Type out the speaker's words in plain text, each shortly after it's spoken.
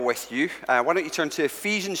with you, why don't you turn to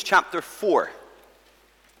Ephesians chapter 4.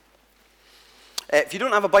 If you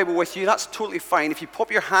don't have a Bible with you, that's totally fine. If you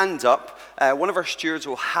pop your hand up, one of our stewards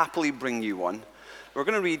will happily bring you one. We're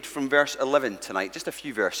going to read from verse 11 tonight, just a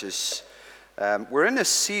few verses. We're in a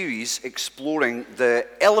series exploring the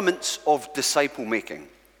elements of disciple making.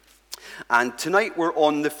 And tonight we're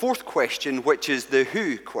on the fourth question, which is the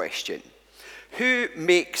who question. Who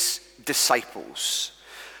makes disciples?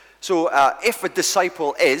 So if a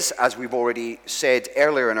disciple is, as we've already said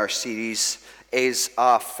earlier in our series, is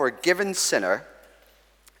a forgiven sinner,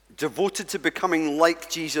 devoted to becoming like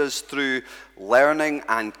Jesus through learning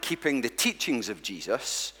and keeping the teachings of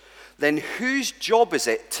Jesus, then whose job is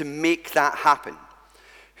it to make that happen?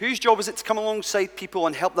 Whose job is it to come alongside people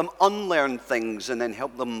and help them unlearn things and then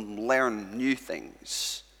help them learn new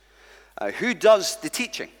things? Who does the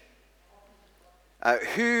teaching?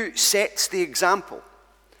 Who sets the example?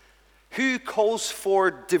 Who calls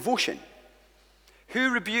for devotion? Who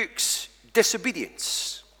rebukes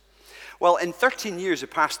disobedience? Well, in 13 years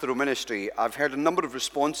of pastoral ministry, I've heard a number of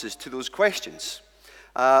responses to those questions.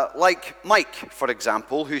 Like Mike, for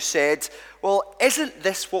example, who said, well, isn't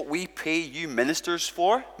this what we pay you ministers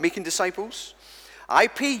for, making disciples? I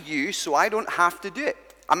pay you so I don't have to do it.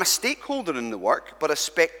 I'm a stakeholder in the work, but a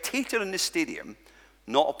spectator in the stadium,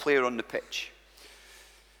 not a player on the pitch.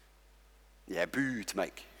 Yeah, boo to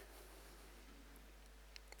Mike.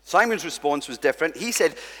 Simon's response was different. He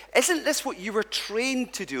said, isn't this what you were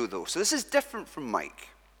trained to do, though? So this is different from Mike.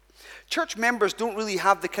 Church members don't really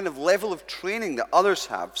have the kind of level of training that others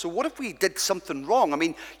have. So what if we did something wrong? I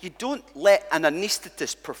mean, you don't let an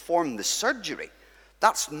anesthetist perform the surgery.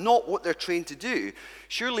 That's not what they're trained to do.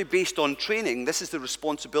 Surely based on training, this is the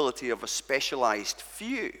responsibility of a specialized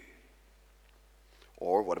few.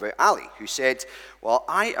 Or what about Ali, who said, well,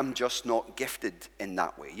 I am just not gifted in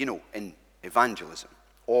that way, in evangelism,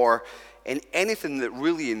 or in anything that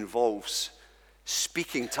really involves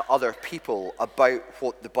speaking to other people about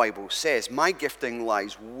what the Bible says. My gifting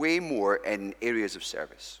lies way more in areas of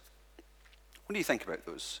service. What do you think about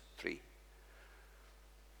those three?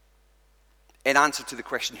 In answer to the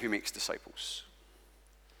question, who makes disciples?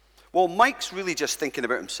 Well, Mike's really just thinking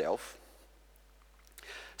about himself.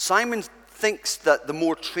 Simon thinks that the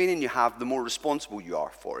more training you have, the more responsible you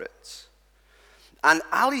are for it. And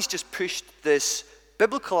Ali's just pushed this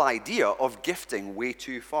biblical idea of gifting way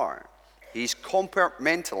too far. He's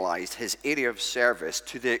compartmentalized his area of service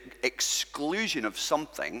to the exclusion of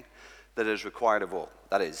something that is required of all.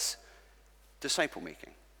 That is, disciple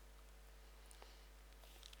making.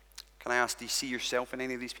 Can I ask, do you see yourself in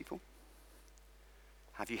any of these people?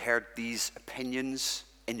 Have you heard these opinions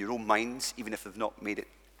in your own minds, even if they've not made it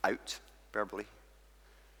out verbally?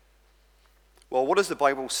 Well, what does the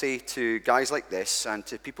Bible say to guys like this and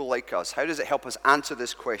to people like us? How does it help us answer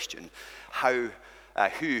this question?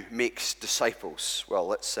 Who makes disciples? Well,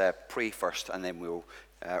 let's pray first, and then we'll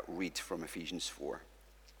read from Ephesians 4.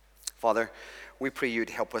 Father, we pray you'd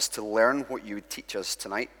help us to learn what you would teach us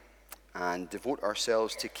tonight and devote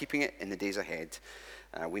ourselves to keeping it in the days ahead.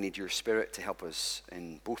 We need your Spirit to help us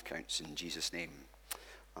in both counts, in Jesus' name.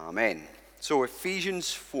 Amen. So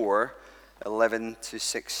Ephesians 4, 11 to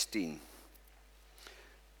 16.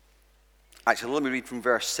 Actually, let me read from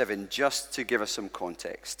verse 7 just to give us some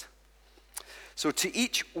context. So to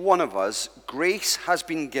each one of us, grace has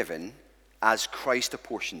been given as Christ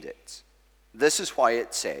apportioned it. This is why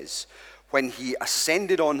it says, when he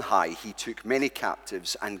ascended on high, he took many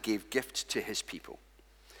captives and gave gifts to his people.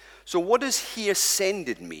 So what does he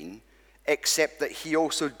ascended mean, except that he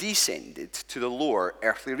also descended to the lower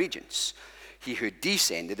earthly regions? He who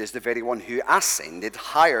descended is the very one who ascended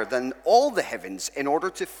higher than all the heavens in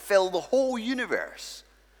order to fill the whole universe.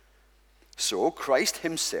 So Christ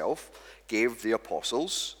himself gave the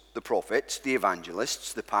apostles, the prophets, the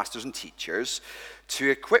evangelists, the pastors and teachers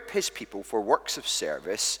to equip his people for works of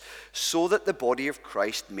service so that the body of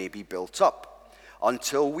Christ may be built up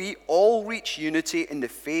until we all reach unity in the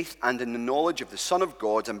faith and in the knowledge of the Son of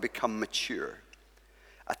God and become mature,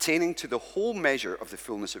 attaining to the whole measure of the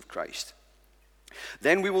fullness of Christ.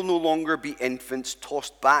 Then we will no longer be infants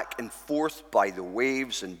tossed back and forth by the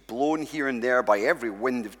waves and blown here and there by every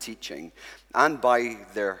wind of teaching and by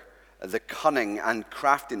the cunning and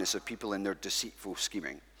craftiness of people in their deceitful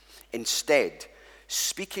scheming. Instead,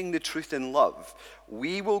 speaking the truth in love,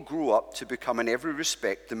 we will grow up to become in every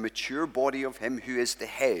respect the mature body of him who is the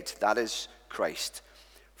head, that is Christ.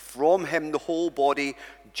 From him the whole body,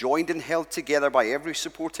 joined and held together by every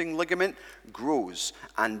supporting ligament, grows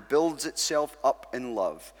and builds itself up in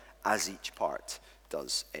love as each part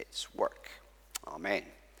does its work. Amen.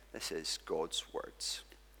 This is God's words.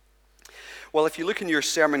 Well, if you look in your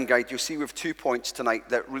sermon guide, you'll see we have 2 points tonight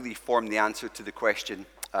that really form the answer to the question,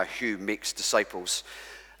 who makes disciples?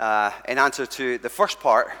 In answer to the first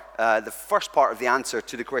part of the answer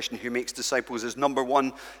to the question, who makes disciples, is number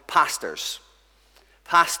one, pastors.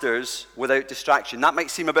 Pastors without distraction. That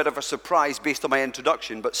might seem a bit of a surprise based on my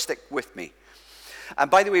introduction, but stick with me. And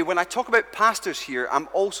by the way, when I talk about pastors here, I'm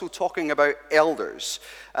also talking about elders.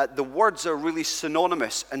 The words are really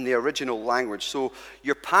synonymous in the original language. So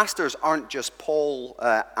your pastors aren't just Paul,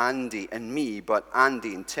 Andy, and me, but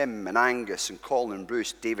Andy and Tim and Angus and Colin and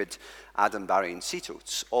Bruce, David, Adam, Barry, and Cito.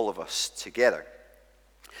 It's all of us together.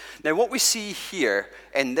 Now, what we see here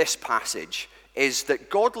in this passage is that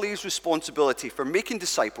God lays responsibility for making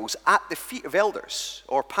disciples at the feet of elders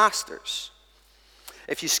or pastors.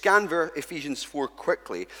 If you scan Ephesians 4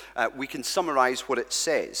 quickly, we can summarize what it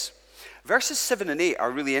says. Verses 7 and 8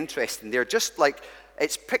 are really interesting. They're just like,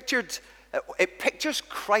 it pictures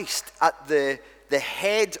Christ at the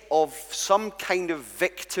head of some kind of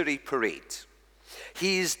victory parade.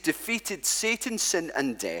 He's defeated Satan, sin,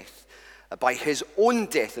 and death by his own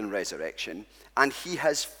death and resurrection, and he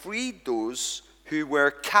has freed those who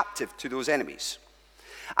were captive to those enemies.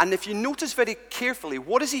 And if you notice very carefully,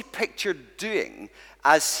 what is he pictured doing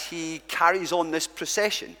as he carries on this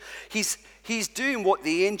procession? He's doing what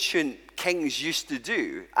the ancient kings used to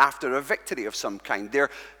do after a victory of some kind.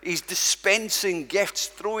 He's dispensing gifts,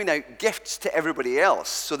 throwing out gifts to everybody else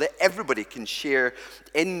so that everybody can share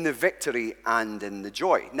in the victory and in the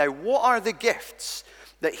joy. Now, what are the gifts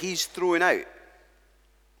that he's throwing out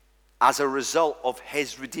as a result of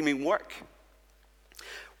his redeeming work?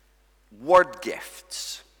 Word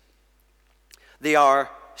gifts. They are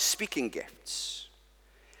speaking gifts.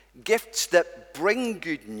 Gifts that bring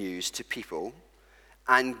good news to people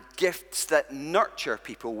and gifts that nurture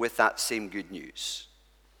people with that same good news.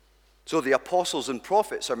 So the apostles and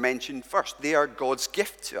prophets are mentioned first. They are God's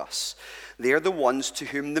gift to us. They are the ones to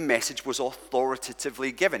whom the message was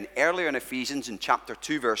authoritatively given. Earlier in Ephesians, in chapter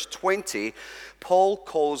 2, verse 20, Paul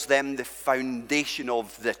calls them the foundation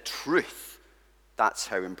of the truth. That's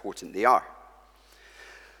how important they are.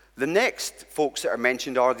 The next folks that are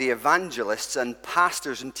mentioned are the evangelists and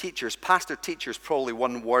pastors and teachers. Pastor, teachers, probably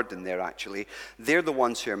one word in there actually. They're the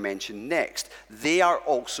ones who are mentioned next. They are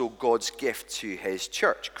also God's gift to his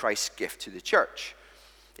church, Christ's gift to the church.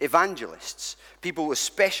 Evangelists, people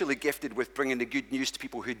especially gifted with bringing the good news to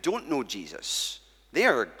people who don't know Jesus. They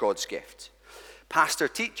are God's gift. Pastor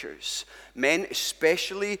teachers, men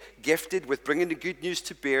especially gifted with bringing the good news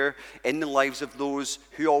to bear in the lives of those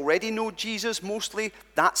who already know Jesus mostly.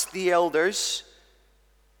 That's the elders,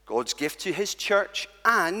 God's gift to his church,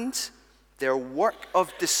 and their work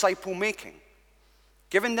of disciple making.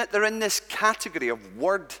 Given that they're in this category of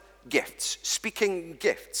word gifts, speaking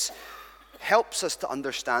gifts, helps us to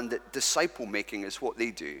understand that disciple making is what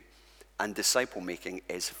they do, and disciple making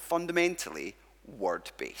is fundamentally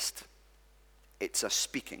word-based. It's a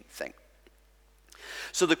speaking thing.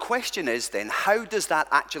 So the question is then, how does that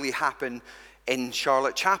actually happen in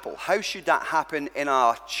Charlotte Chapel? How should that happen in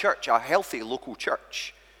a church, a healthy local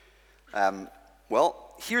church?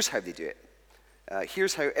 Well, here's how they do it.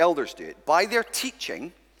 Here's how elders do it. By their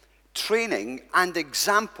teaching, training, and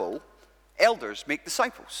example, elders make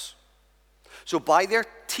disciples. So by their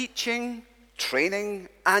teaching, training,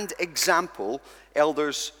 and example,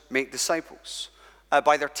 elders make disciples.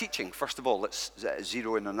 By their teaching, first of all, let's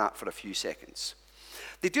zero in on that for a few seconds.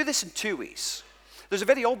 They do this in two ways. There's a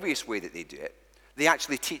very obvious way that they do it. They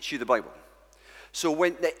actually teach you the Bible. So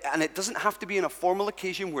and it doesn't have to be in a formal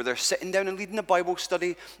occasion where they're sitting down and leading a Bible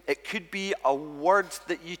study. It could be a word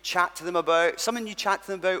that you chat to them about, something you chat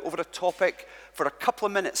to them about over a topic for a couple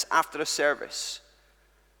of minutes after a service.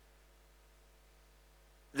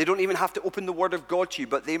 They don't even have to open the Word of God to you,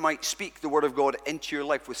 but they might speak the Word of God into your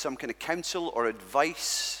life with some kind of counsel or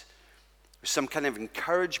advice, or some kind of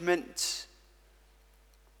encouragement.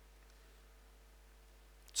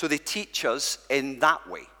 So they teach us in that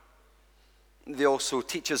way. They also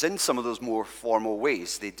teach us in some of those more formal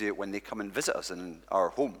ways. They do it when they come and visit us in our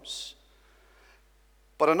homes.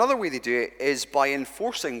 But another way they do it is by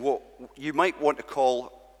enforcing what you might want to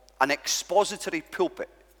call an expository pulpit.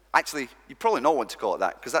 Actually, you probably not want to call it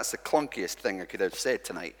that because that's the clunkiest thing I could have said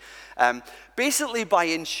tonight. Basically by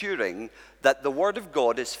ensuring that the Word of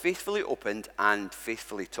God is faithfully opened and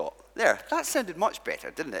faithfully taught. There, that sounded much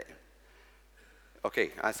better, didn't it?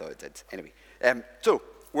 Okay, I thought it did. Anyway, so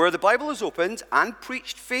where the Bible is opened and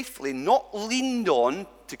preached faithfully, not leaned on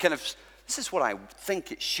to kind of, this is what I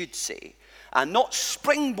think it should say, and not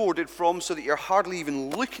springboarded from so that you're hardly even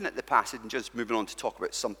looking at the passage and just moving on to talk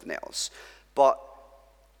about something else, but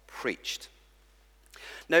preached.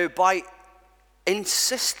 Now, by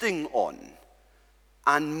insisting on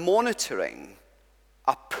and monitoring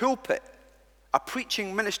a pulpit, a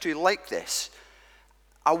preaching ministry like this,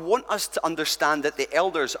 I want us to understand that the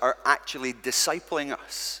elders are actually discipling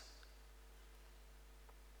us,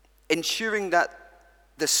 ensuring that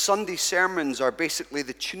the Sunday sermons are basically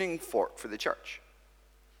the tuning fork for the church.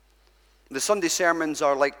 The Sunday sermons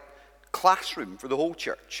are like classroom for the whole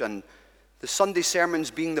church, and the Sunday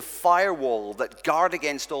sermons being the firewall that guard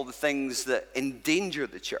against all the things that endanger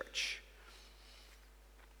the church.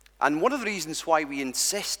 And one of the reasons why we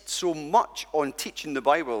insist so much on teaching the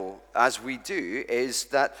Bible as we do is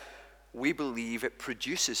that we believe it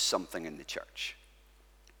produces something in the church.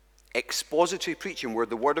 Expository preaching, where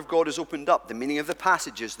the Word of God is opened up, the meaning of the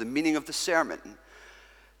passages, the meaning of the sermon.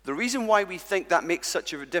 The reason why we think that makes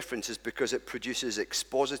such a difference is because it produces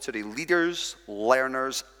expository leaders,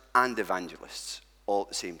 learners, and evangelists all at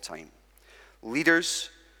the same time. Leaders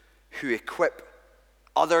who equip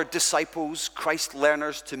other disciples, Christ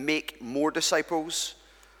learners, to make more disciples.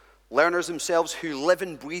 Learners themselves who live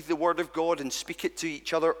and breathe the Word of God and speak it to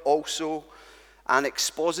each other also. And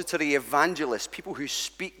expository evangelists, people who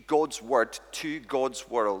speak God's Word to God's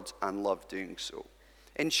world and love doing so.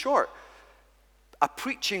 In short, a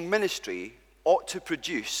preaching ministry ought to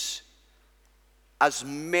produce as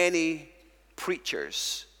many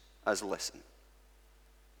preachers as listen.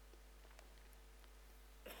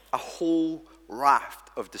 A whole raft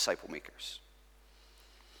of disciple makers.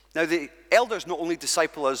 Now, the elders not only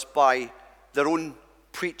disciple us by their own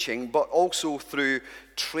preaching, but also through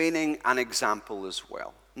training and example as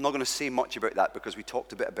well. I'm not going to say much about that because we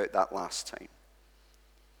talked a bit about that last time.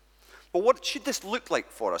 But what should this look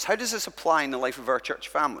like for us? How does this apply in the life of our church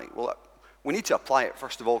family? Well, we need to apply it,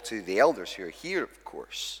 first of all, to the elders who are here, of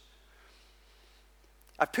course.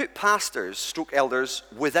 I've put pastors, stroke elders,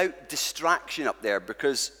 without distraction up there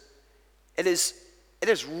because it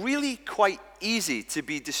is really quite easy to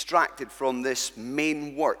be distracted from this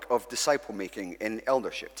main work of disciple making in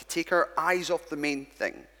eldership, to take our eyes off the main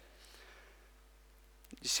thing.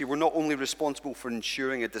 You see, we're not only responsible for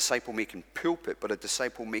ensuring a disciple-making pulpit, but a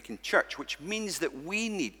disciple-making church, which means that we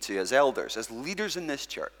need to, as elders, as leaders in this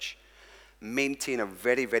church, maintain a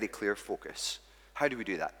very, very clear focus. How do we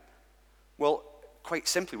do that? Well, quite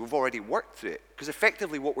simply, we've already worked through it, because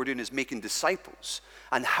effectively what we're doing is making disciples.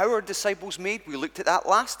 And how are disciples made? We looked at that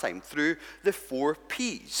last time, through the 4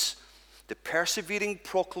 Ps. The persevering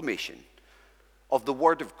proclamation of the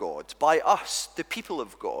Word of God by us, the people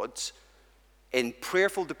of God, in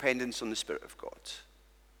prayerful dependence on the Spirit of God.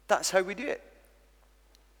 That's how we do it.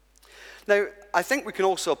 Now, I think we can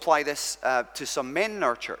also apply this to some men in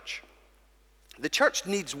our church. The church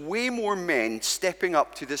needs way more men stepping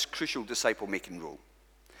up to this crucial disciple-making role.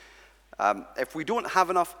 If we don't have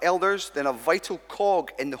enough elders, then a vital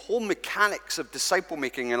cog in the whole mechanics of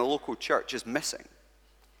disciple-making in a local church is missing.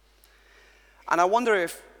 And I wonder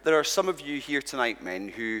if there are some of you here tonight, men,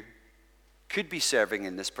 who could be serving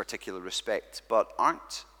in this particular respect, but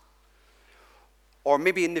aren't. Or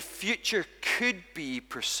maybe in the future could be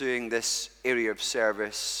pursuing this area of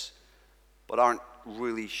service, but aren't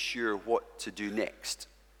really sure what to do next.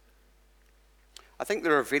 I think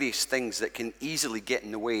there are various things that can easily get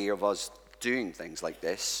in the way of us doing things like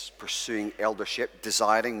this, pursuing eldership,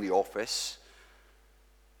 desiring the office,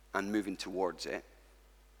 and moving towards it.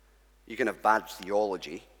 You can have bad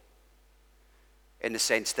theology, in the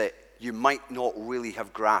sense that you might not really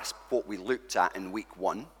have grasped what we looked at in week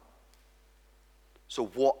 1. So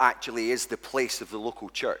what actually is the place of the local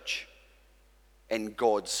church in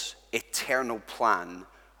God's eternal plan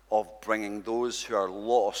of bringing those who are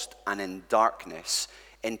lost and in darkness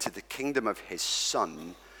into the kingdom of his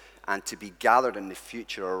Son, and to be gathered in the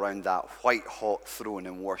future around that white-hot throne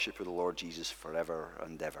in worship of the Lord Jesus forever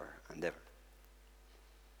and ever and ever.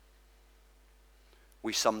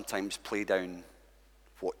 We sometimes play down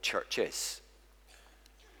what church is.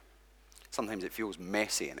 Sometimes it feels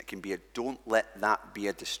messy, and it can be don't let that be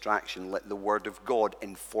a distraction. Let the Word of God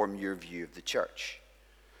inform your view of the church.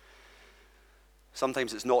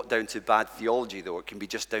 Sometimes it's not down to bad theology, though. It can be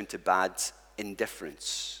just down to bad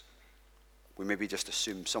indifference. We maybe just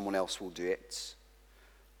assume someone else will do it.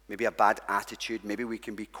 Maybe a bad attitude. Maybe we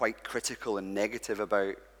can be quite critical and negative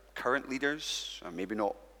about current leaders, or maybe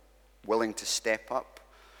not willing to step up.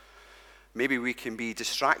 Maybe we can be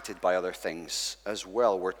distracted by other things as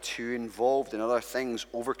well. We're too involved in other things,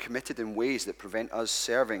 overcommitted in ways that prevent us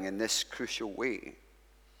serving in this crucial way.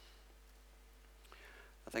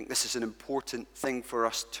 I think this is an important thing for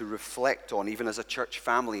us to reflect on, even as a church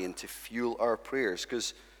family, and to fuel our prayers,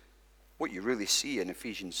 because what you really see in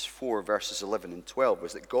Ephesians 4, verses 11 and 12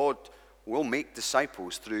 was that God we'll make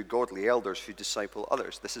disciples through godly elders who disciple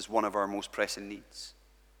others. This is one of our most pressing needs.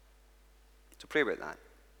 So pray about that.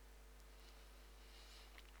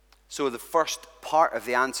 So the first part of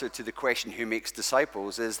the answer to the question, who makes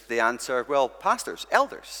disciples, is the answer, well, pastors,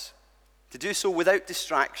 elders. To do so without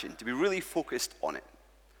distraction, to be really focused on it.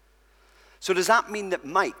 So does that mean that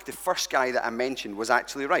Mike, the first guy that I mentioned, was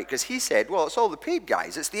actually right? Because he said, well, it's all the paid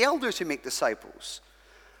guys. It's the elders who make disciples.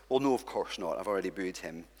 Well, no, of course not. I've already booed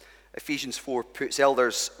him. Ephesians 4 puts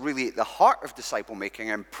elders really at the heart of disciple making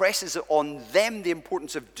and presses on them the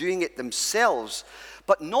importance of doing it themselves,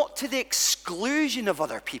 but not to the exclusion of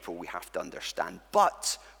other people, we have to understand,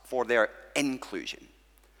 but for their inclusion.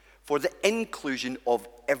 For the inclusion of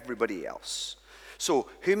everybody else. So,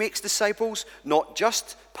 who makes disciples? Not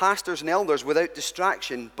just pastors and elders without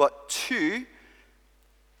distraction, but to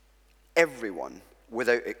everyone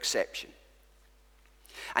without exception.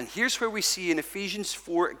 And here's where we see in Ephesians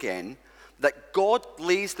 4 again, that God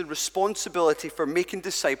lays the responsibility for making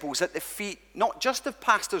disciples at the feet, not just of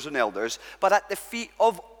pastors and elders, but at the feet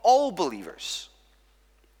of all believers.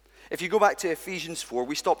 If you go back to Ephesians 4,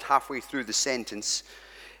 we stopped halfway through the sentence.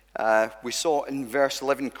 We saw in verse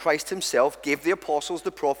 11, Christ himself gave the apostles,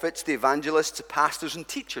 the prophets, the evangelists, the pastors and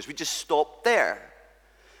teachers. We just stopped there.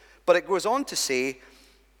 But it goes on to say,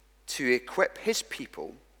 to equip his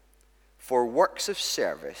people for works of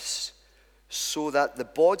service, so that the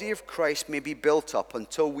body of Christ may be built up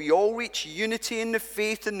until we all reach unity in the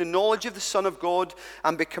faith and the knowledge of the Son of God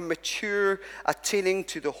and become mature, attaining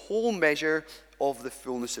to the whole measure of the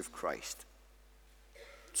fullness of Christ.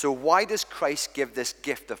 So why does Christ give this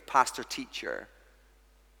gift of pastor, teacher,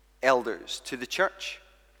 elders to the church?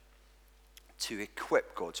 To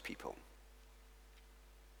equip God's people.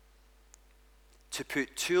 To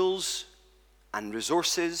put tools and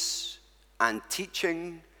resources and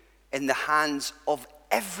teaching in the hands of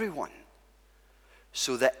everyone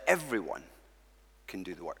so that everyone can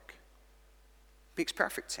do the work. Makes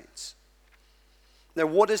perfect sense. Now,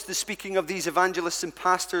 what does the speaking of these evangelists and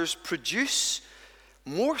pastors produce?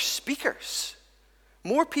 More speakers.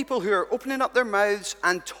 More people who are opening up their mouths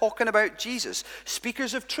and talking about Jesus.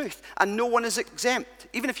 Speakers of truth. And no one is exempt.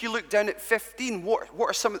 Even if you look down at 15,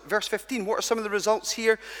 verse 15, what are some of the results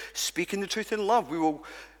here? Speaking the truth in love. We will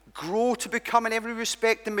grow to become in every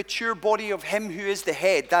respect the mature body of him who is the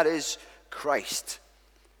head. That is Christ.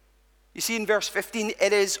 You see in verse 15,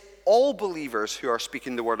 it is all believers who are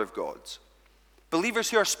speaking the word of God. Believers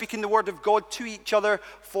who are speaking the word of God to each other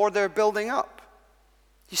for their building up.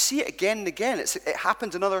 You see it again and again. It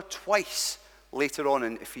happens another twice later on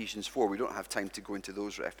in Ephesians 4. We don't have time to go into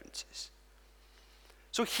those references.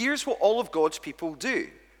 So here's what all of God's people do.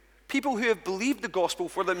 People who have believed the gospel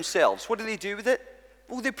for themselves, what do they do with it?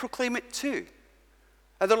 Well, they proclaim it too.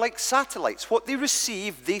 And they're like satellites. What they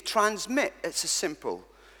receive, they transmit. It's as simple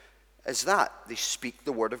as that. They speak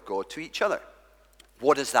the word of God to each other.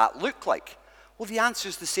 What does that look like? Well, the answer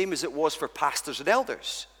is the same as it was for pastors and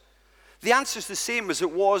elders. The answer is the same as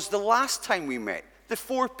it was the last time we met, the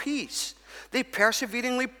 4 Ps. They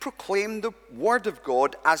perseveringly proclaim the word of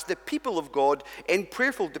God as the people of God in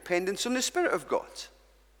prayerful dependence on the Spirit of God.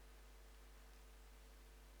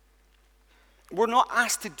 We're not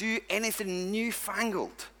asked to do anything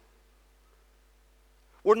newfangled.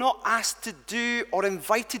 We're not asked to do or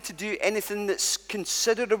invited to do anything that's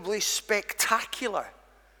considerably spectacular,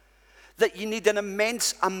 that you need an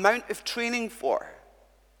immense amount of training for.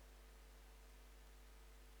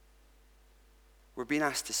 We're being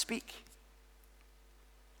asked to speak.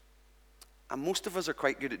 And most of us are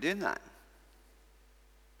quite good at doing that.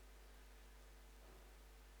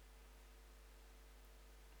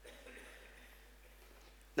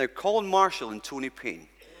 Now, Colin Marshall and Tony Payne,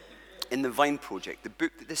 in the Vine Project, the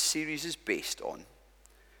book that this series is based on,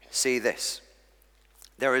 say this: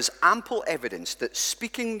 there is ample evidence that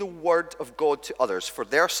speaking the word of God to others for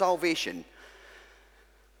their salvation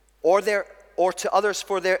or to others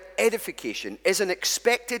for their edification is an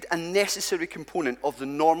expected and necessary component of the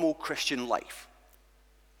normal Christian life.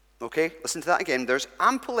 Okay, listen to that again. There's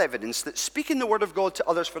ample evidence that speaking the word of God to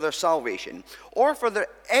others for their salvation or for their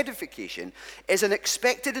edification is an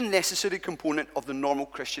expected and necessary component of the normal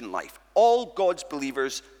Christian life. All God's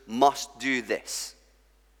believers must do this.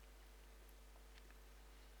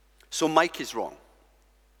 So Mike is wrong.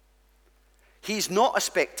 He's not a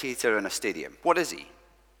spectator in a stadium. What is he?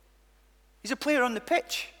 He's a player on the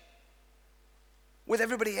pitch with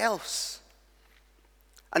everybody else.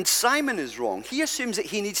 And Simon is wrong. He assumes that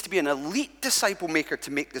he needs to be an elite disciple maker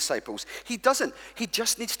to make disciples. He doesn't. He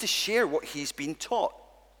just needs to share what he's been taught.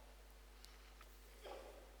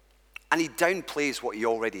 And he downplays what he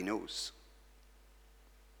already knows.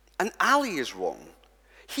 And Ali is wrong.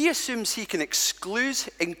 He assumes he can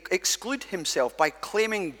exclude himself by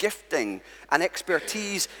claiming gifting and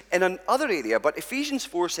expertise in another area. But Ephesians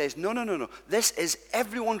 4 says, no. This is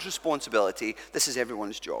everyone's responsibility. This is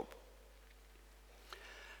everyone's job.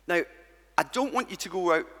 Now, I don't want you to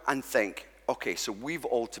go out and think, okay, so we've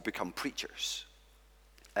all to become preachers.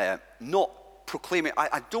 Not proclaiming.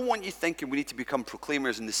 I don't want you thinking we need to become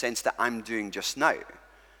proclaimers in the sense that I'm doing just now.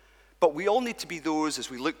 But we all need to be those, as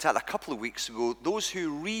we looked at a couple of weeks ago, those who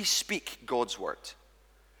re-speak God's word.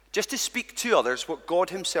 Just to speak to others what God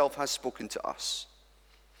himself has spoken to us.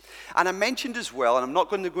 And I mentioned as well, and I'm not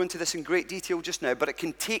going to go into this in great detail just now, but it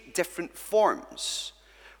can take different forms,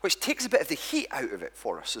 which takes a bit of the heat out of it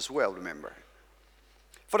for us as well, remember.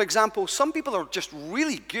 For example, some people are just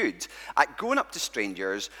really good at going up to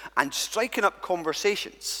strangers and striking up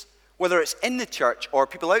conversations, whether it's in the church or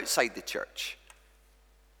people outside the church.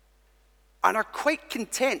 And are quite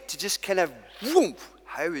content to just kind of, whoom,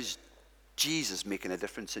 how is Jesus making a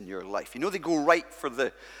difference in your life? You know, they go right for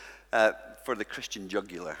the Christian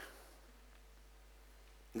jugular.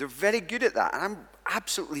 They're very good at that, and I'm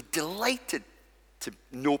absolutely delighted to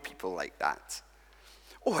know people like that.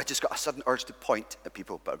 Oh, I just got a sudden urge to point at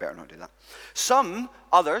people, but I better not do that. Some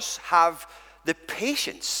others have the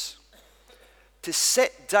patience to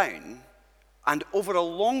sit down and over a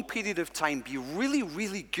long period of time be really,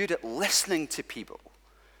 really good at listening to people.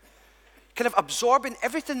 Kind of absorbing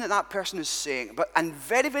everything that person is saying, and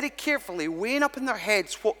very, very carefully weighing up in their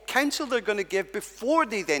heads what counsel they're going to give before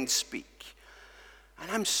they then speak.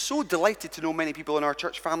 And I'm so delighted to know many people in our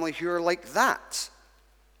church family who are like that.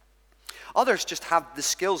 Others just have the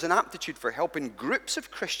skills and aptitude for helping groups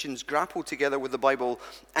of Christians grapple together with the Bible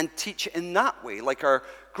and teach it in that way, like our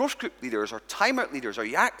growth group leaders, our time out leaders, our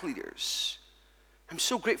YAC leaders. I'm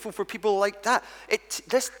so grateful for people like that.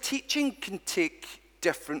 This teaching can take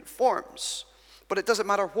different forms, but it doesn't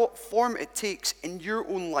matter what form it takes in your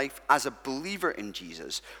own life as a believer in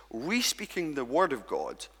Jesus. Re-speaking the Word of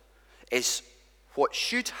God is what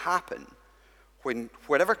should happen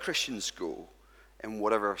wherever Christians go in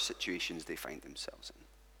whatever situations they find themselves in.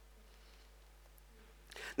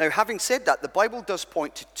 Now, having said that, the Bible does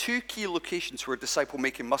point to two key locations where disciple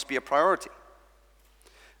making must be a priority: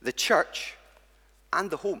 the church and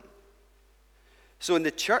the home. So in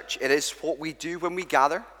the church, it is what we do when we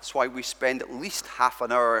gather. That's why we spend at least half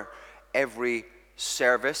an hour every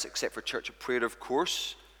service, except for Church of Prayer, of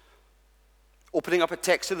course, opening up a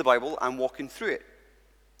text of the Bible and walking through it,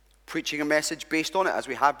 preaching a message based on it, as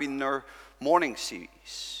we have been in our morning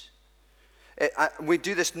series. We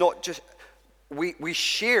do this not just, we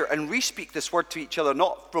share and re-speak this word to each other,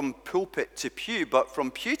 not from pulpit to pew, but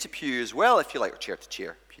from pew to pew as well, if you like, or chair to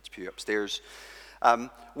chair, pew to pew upstairs.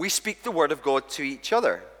 We speak the word of God to each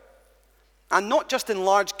other. And not just in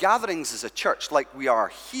large gatherings as a church like we are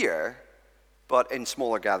here, but in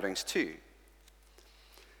smaller gatherings too.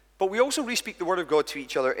 But we also re-speak the word of God to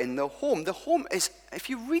each other in the home. The home is, if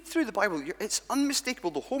you read through the Bible, it's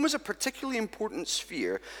unmistakable. The home is a particularly important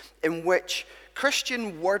sphere in which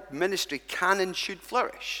Christian word ministry can and should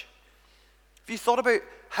flourish. Have you thought about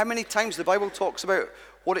how many times the Bible talks about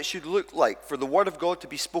what it should look like for the word of God to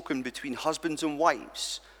be spoken between husbands and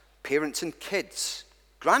wives, parents and kids,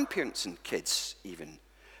 grandparents and kids even,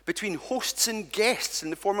 between hosts and guests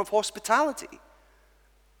in the form of hospitality?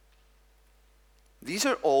 These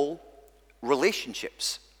are all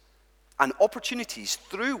relationships and opportunities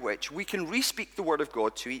through which we can re-speak the word of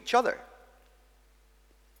God to each other.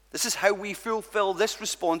 This is how we fulfill this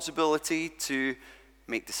responsibility to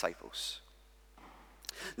make disciples.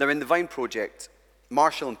 Now, in the Vine Project,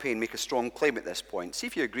 Marshall and Payne make a strong claim at this point. See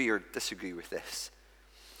if you agree or disagree with this.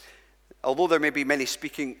 Although there may be many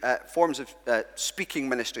forms of speaking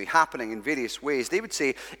ministry happening in various ways, they would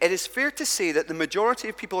say it is fair to say that the majority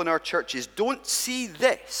of people in our churches don't see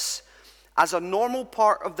this as a normal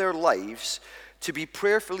part of their lives, to be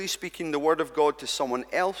prayerfully speaking the word of God to someone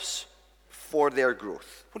else for their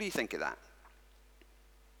growth. What do you think of that?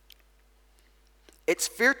 It's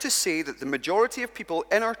fair to say that the majority of people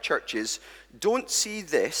in our churches don't see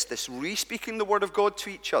this re-speaking the word of God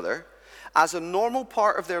to each other, as a normal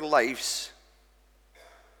part of their lives,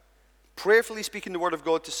 prayerfully speaking the word of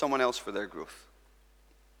God to someone else for their growth.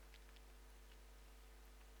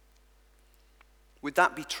 Would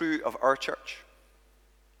that be true of our church?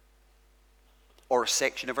 Or a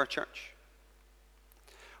section of our church?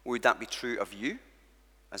 Would that be true of you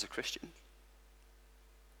as a Christian?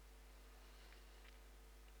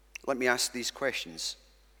 Let me ask these questions.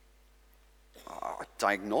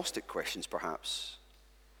 Diagnostic questions, perhaps.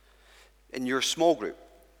 In your small group,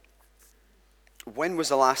 when was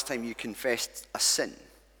the last time you confessed a sin?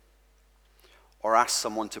 or ask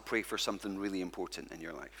someone to pray for something really important in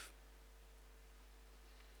your life?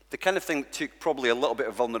 The kind of thing that took probably a little bit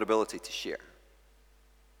of vulnerability to share.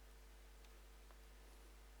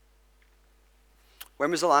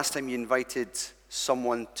 When was the last time you invited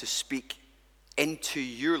someone to speak into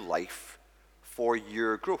your life for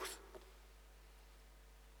your growth?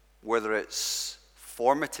 Whether it's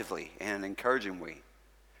formatively in an encouraging way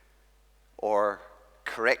or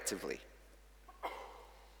correctively.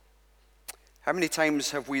 How many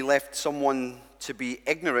times have we left someone to be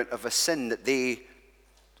ignorant of a sin that they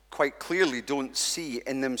quite clearly don't see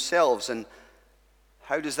in themselves? And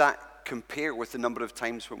how does that compare with the number of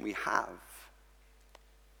times when we have?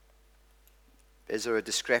 Is there a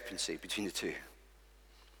discrepancy between the two?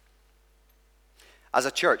 As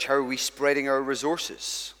a church, how are we spreading our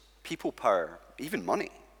resources, people power, even money?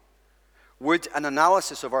 Would an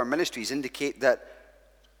analysis of our ministries indicate that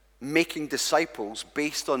making disciples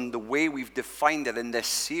based on the way we've defined it in this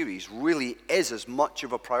series really is as much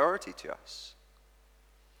of a priority to us?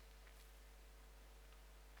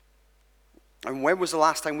 And when was the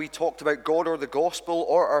last time we talked about God or the gospel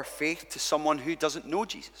or our faith to someone who doesn't know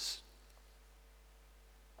Jesus?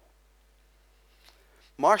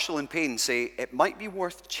 Marshall and Payne say it might be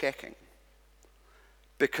worth checking,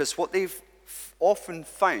 because what they've often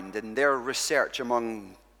found in their research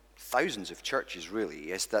among thousands of churches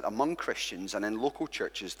really is that among Christians and in local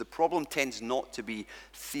churches, the problem tends not to be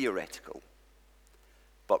theoretical,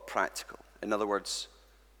 but practical. In other words,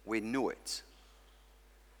 we know it,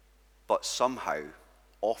 but somehow,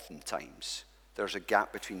 oftentimes, there's a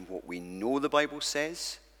gap between what we know the Bible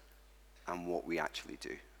says and what we actually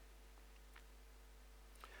do.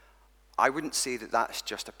 I wouldn't say that that's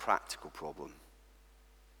just a practical problem.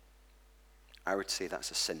 I would say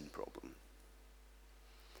that's a sin problem.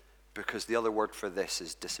 Because the other word for this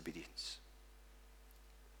is disobedience.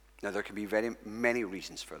 Now, there can be very many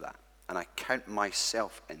reasons for that, and I count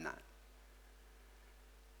myself in that.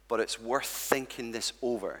 But it's worth thinking this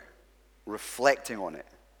over, reflecting on it,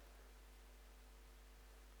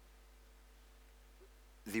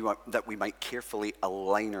 that we might carefully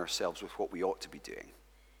align ourselves with what we ought to be doing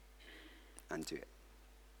and do it.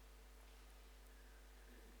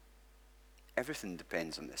 Everything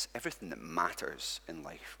depends on this. Everything that matters in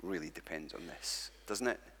life really depends on this, doesn't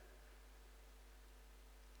it?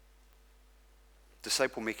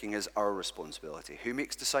 Disciple making is our responsibility. Who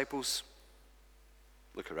makes disciples?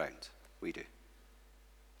 Look around. We do.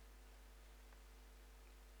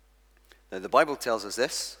 Now, the Bible tells us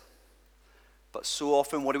this, but so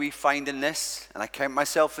often what do we find in this? And I count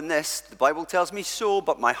myself in this. The Bible tells me so,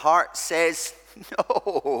 but my heart says,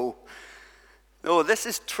 no. No, this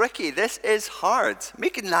is tricky. This is hard.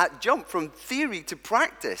 Making that jump from theory to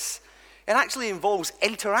practice, it actually involves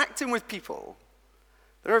interacting with people.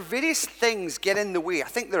 There are various things get in the way. I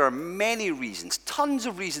think there are many reasons, tons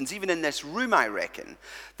of reasons, even in this room, I reckon,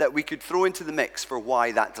 that we could throw into the mix for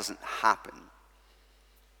why that doesn't happen.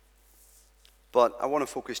 But I want to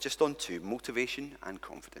focus just on two, motivation and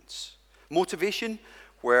confidence. Motivation,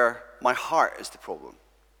 where my heart is the problem.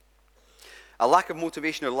 A lack of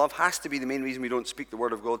motivation or love has to be the main reason we don't speak the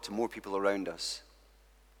word of God to more people around us.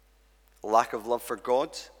 Lack of love for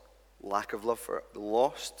God, lack of love for the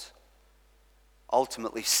lost.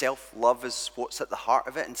 Ultimately, self-love is what's at the heart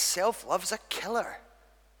of it, and self-love is a killer.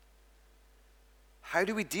 How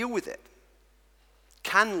do we deal with it?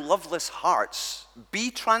 Can loveless hearts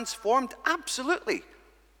be transformed? Absolutely.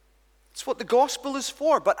 It's what the gospel is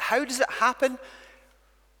for. But how does it happen?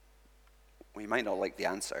 We might not like the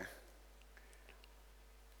answer.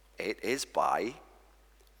 It is by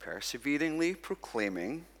perseveringly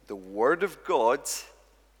proclaiming the word of God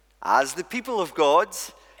as the people of God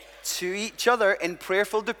to each other in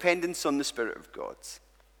prayerful dependence on the Spirit of God.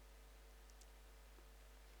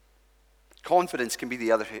 Confidence can be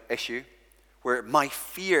the other issue, where my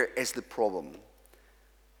fear is the problem.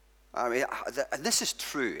 I mean, and this is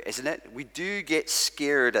true, isn't it? We do get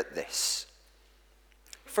scared at this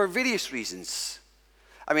for various reasons.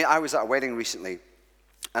 I mean, I was at a wedding recently,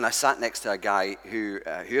 and I sat next to a guy who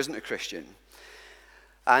isn't a Christian.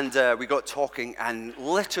 And we got talking, and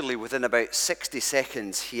literally within about 60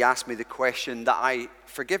 seconds, he asked me the question that I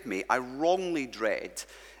wrongly dread.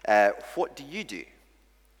 What do you do?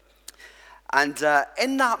 And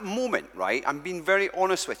in that moment, right, I'm being very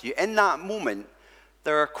honest with you, in that moment,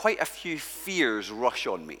 there are quite a few fears rush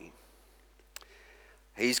on me.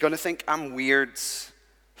 He's going to think I'm weird.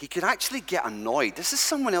 He could actually get annoyed. This is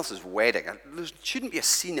someone else's wedding. There shouldn't be a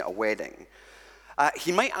scene at a wedding.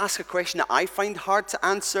 He might ask a question that I find hard to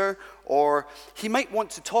answer, or he might want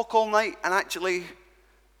to talk all night, and actually,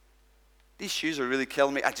 these shoes are really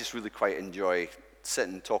killing me. I just really quite enjoy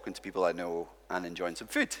sitting, talking to people I know, and enjoying some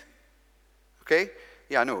food. Okay?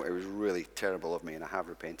 Yeah, I know, it was really terrible of me, and I have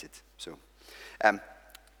repented. So,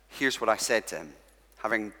 here's what I said to him.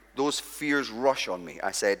 Having those fears rush on me,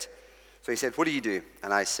 so he said, what do you do?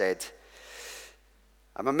 And I said,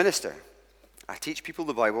 I'm a minister. I teach people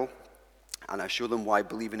the Bible, and I show them why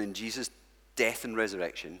believing in Jesus' death and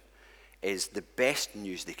resurrection is the best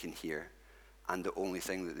news they can hear and the only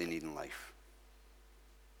thing that they need in life.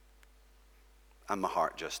 And my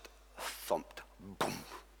heart just thumped. Boom.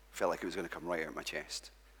 Felt like it was going to come right out of my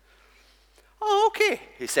chest. Oh, okay,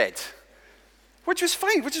 he said. Which was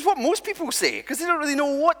fine, which is what most people say, because they don't really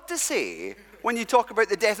know what to say when you talk about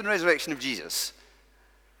the death and resurrection of Jesus.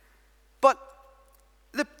 But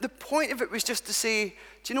the point of it was just to say,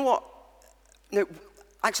 do you know what? Now,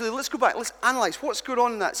 actually, let's go back. Let's analyze what's going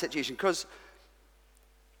on in that situation, because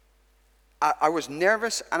I was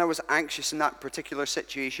nervous and I was anxious in that particular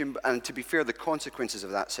situation, and to be fair, the consequences of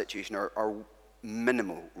that situation are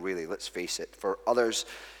minimal, really, let's face it. For others,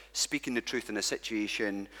 speaking the truth in a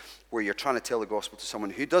situation where you're trying to tell the gospel to someone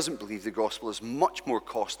who doesn't believe the gospel is much more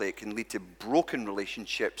costly. It can lead to broken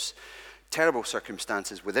relationships, terrible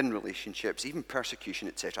circumstances within relationships, even persecution,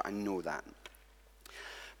 etc. I know that.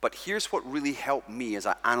 But here's what really helped me as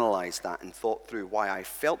I analyzed that and thought through why I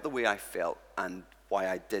felt the way I felt and why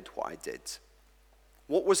I did what I did.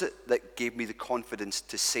 What was it that gave me the confidence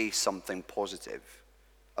to say something positive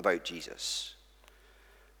about Jesus?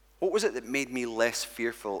 What was it that made me less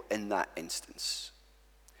fearful in that instance?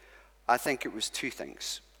 I think it was two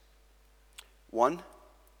things. One,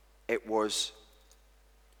 it was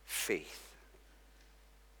faith.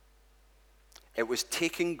 It was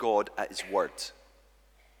taking God at his word.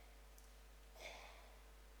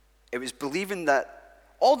 It was believing that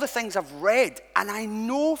all the things I've read, and I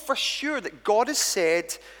know for sure that God has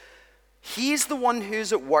said he is the one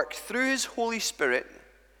who's at work through his Holy Spirit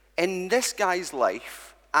in this guy's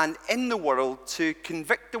life and in the world to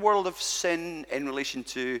convict the world of sin in relation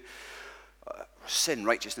to sin,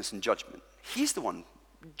 righteousness, and judgment. He's the one.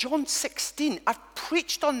 John 16, I've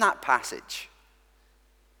preached on that passage.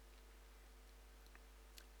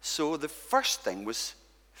 So the first thing was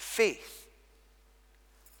faith.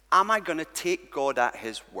 Am I going to take God at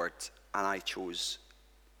his word? And I chose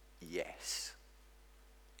yes.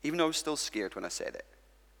 Even though I was still scared when I said it,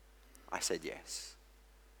 I said yes.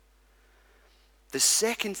 The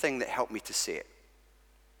second thing that helped me to say it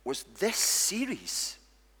was this series.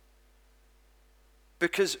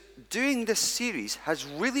 Because doing this series has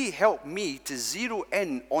really helped me to zero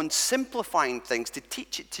in on simplifying things, to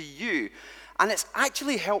teach it to you. And it's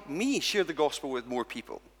actually helped me share the gospel with more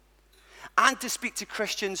people. And to speak to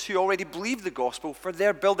Christians who already believe the gospel for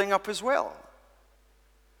their building up as well.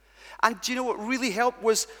 And do you know what really helped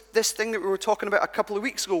was this thing that we were talking about a couple of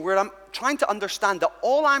weeks ago, where I'm trying to understand that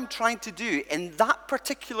all I'm trying to do in that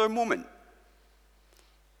particular moment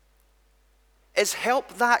is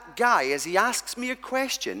help that guy, as he asks me a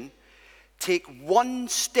question, take one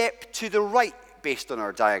step to the right based on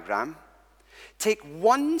our diagram, take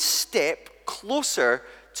one step closer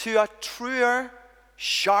to a truer,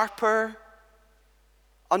 sharper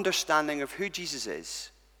understanding of who Jesus is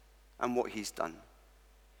and what he's done.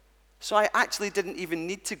 So I actually didn't even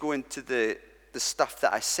need to go into the stuff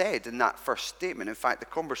that I said in that first statement. In fact, the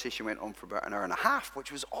conversation went on for about an hour and a half,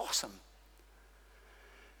 which was awesome.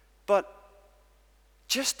 But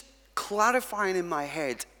just clarifying in my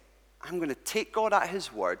head, I'm going to take God at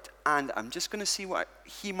his word, and I'm just going to see what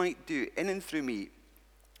he might do in and through me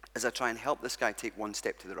as I try and help this guy take one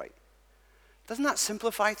step to the right. Doesn't that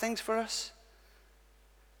simplify things for us?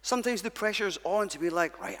 Sometimes the pressure's on to be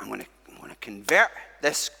like, right, I'm going to convert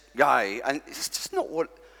this guy. And it's just not what,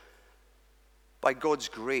 by God's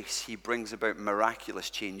grace, he brings about miraculous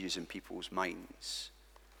changes in people's minds.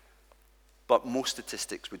 But most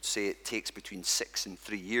statistics would say it takes between 6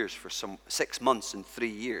 months and 3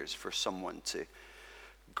 years for someone to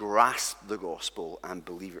grasp the gospel and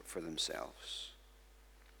believe it for themselves.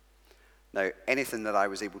 Now, anything that I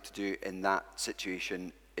was able to do in that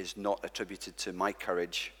situation is not attributed to my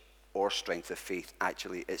courage or strength of faith.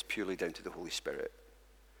 Actually, it's purely down to the Holy Spirit.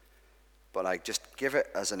 But I just give it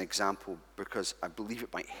as an example because I believe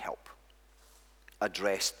it might help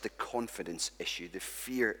address the confidence issue, the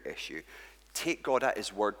fear issue. Take God at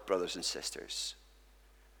his word, brothers and sisters.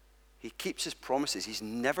 He keeps his promises. He's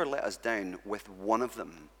never let us down with one of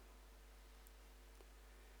them.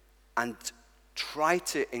 And try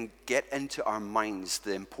to get into our minds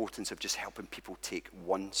the importance of just helping people take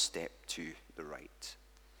one step to the right.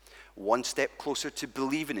 One step closer to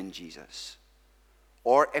believing in Jesus.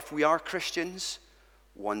 Or if we are Christians,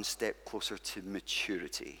 one step closer to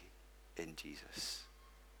maturity in Jesus.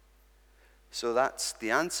 So that's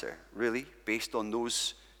the answer, really, based on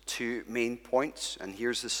those two main points. And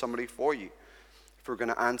here's the summary for you. If we're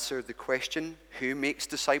going to answer the question, who makes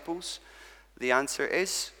disciples? The answer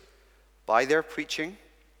is, by their preaching,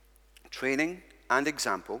 training, and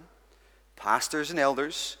example, pastors and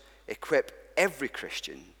elders equip every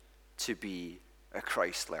Christian to be a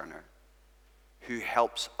Christ learner who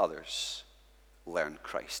helps others learn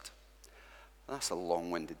Christ. That's a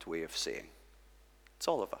long-winded way of saying it's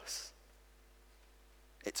all of us.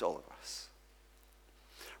 It's all of us.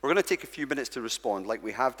 We're going to take a few minutes to respond like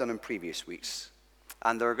we have done in previous weeks.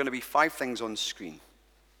 And there are going to be 5 things on screen.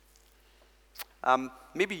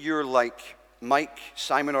 Maybe you're like Mike,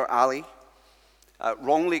 Simon, or Ali,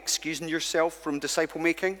 wrongly excusing yourself from disciple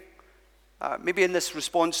making. Maybe in this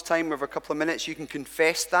response time of a couple of minutes, you can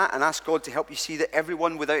confess that and ask God to help you see that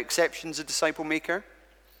everyone, without exception, is a disciple maker.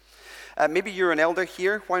 Maybe you're an elder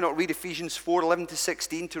here. Why not read Ephesians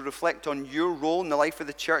 4:11-16 to reflect on your role in the life of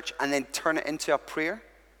the church and then turn it into a prayer?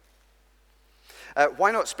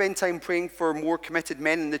 Why not spend time praying for more committed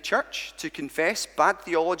men in the church to confess bad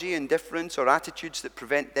theology, indifference, or attitudes that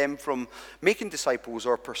prevent them from making disciples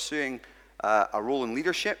or pursuing a role in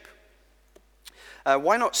leadership?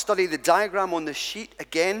 Why not study the diagram on the sheet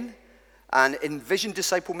again and envision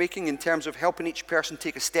disciple making in terms of helping each person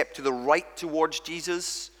take a step to the right towards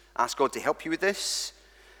Jesus? Ask God to help you with this.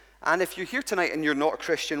 And if you're here tonight and you're not a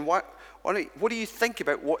Christian, what do you think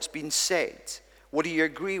about what's been said? What do you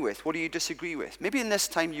agree with? What do you disagree with? Maybe in this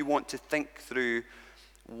time you want to think through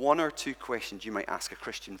 1 or 2 questions you might ask a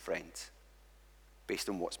Christian friend based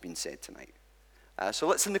on what's been said tonight. So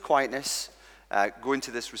let's, in the quietness, go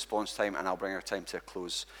into this response time, and I'll bring our time to a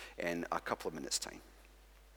close in a couple of minutes' time.